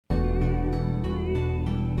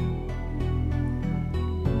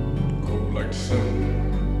the sun.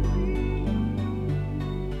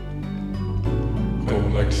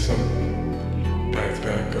 Cold like the sun. Bags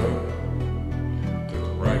back up. Cause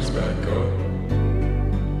the racks back up.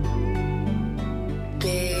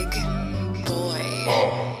 Big boy.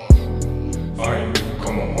 I ain't even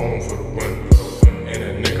coming home for the winter. And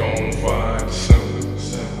that nigga on fire in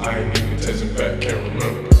December. I ain't even texting back, can't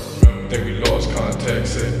remember. Think we lost contact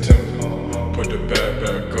September. Put the bag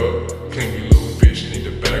back up. Clingy little bitch need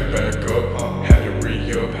the bag back up. Had to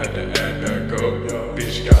re-up, had to add back up.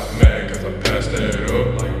 Bitch got mad cause I passed that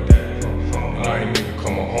up. I ain't even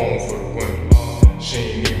coming home for the winter. She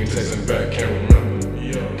ain't even texting back, can't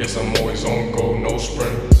remember. Guess I'm always on go, no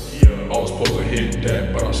sprint. I was supposed to hit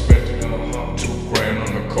that, but I spent it. $2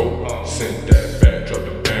 on the coat. Sent that back, dropped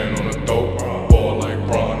the band on the throat. Ball like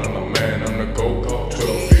Bron, I'm the man, I'm the GOAT.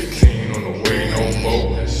 12-15 on the way, no boat.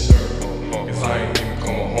 Cause I ain't even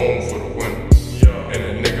coming home for the winter. And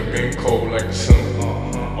that nigga been cold like the sun. I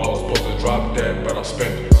was supposed to drop that, but I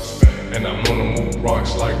spent it. And I'm on the move,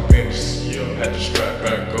 rocks like benches. Had to strap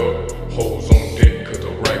back up. Hoes on dick, cause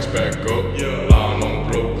the racks back up. Line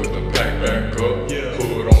on blow, cause the pack back up.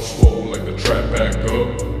 Hood on swole, like the trap back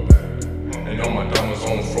up. And all my diamonds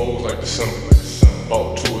on froze like the sun.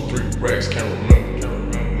 Bought 2 or 3 racks, can't remember.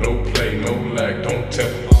 No play, no lag, don't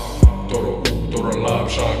tempt me. Throw the hoop, throw the lob,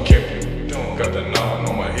 Sean Kemp. Got the 9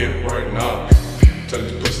 on my hip right now. Tell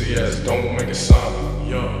this pussy ass don't make a sound.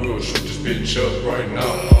 We'll shoot this bitch up right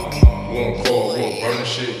now. One call, we'll burn the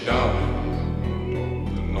shit down.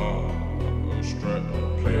 Strap,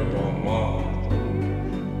 play up on mom.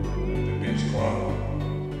 The bitch crying.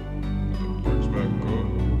 The bricks back up.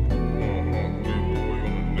 Big boy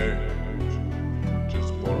on the neck.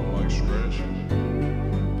 Just bought him like stretch.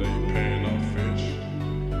 They paying off fish.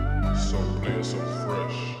 So playin' so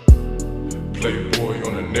fresh. Playboy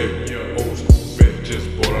on the neck. Old school vet. Just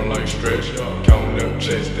bought him like stretch. Counting them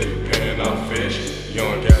checks. They paying off fish.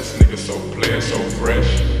 Young ass nigga so playin' so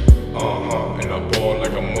fresh. And I ball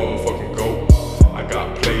like a motherfucking goat. I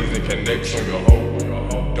got plays and connects on your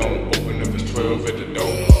hoe. Don't open if it's 12 at the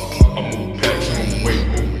door. I move packs, move weight,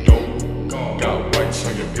 move dope. Got whites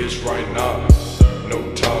on your bitch right now.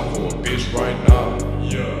 No time for a bitch right now.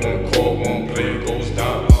 One call, one play, it goes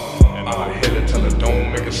down. I hit it, tell her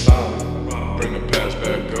don't make a sound. Bring the pass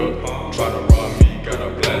back up. Try to rob me, gotta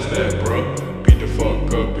blast that bruh. Beat the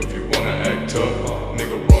fuck up if you wanna act tough.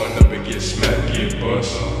 Nigga run up and get smacked, get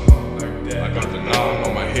bust. I got the 9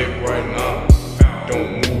 on my hip right now.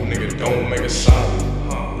 Don't move, nigga, don't make a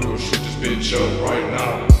sound. We will shoot this bitch up right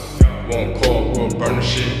now. One call, we'll burn the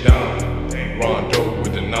shit down. Rondo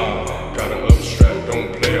with the 9. Got an up strap,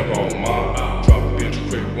 don't play about mine. Drop a bitch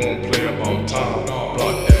quick, won't play about time.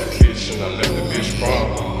 Block that bitch and I left the bitch from.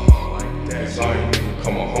 Cause I ain't even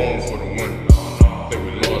coming home for the winter. Then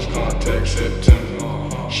we lost contact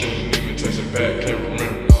September. She ain't even texting back, can't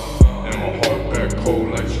remember. And my heart back cold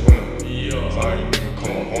like winter. I ain't even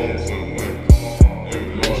coming home for the winter. And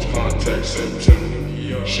we lost contact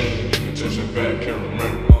September. She ain't even texting back, can't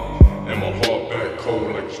remember.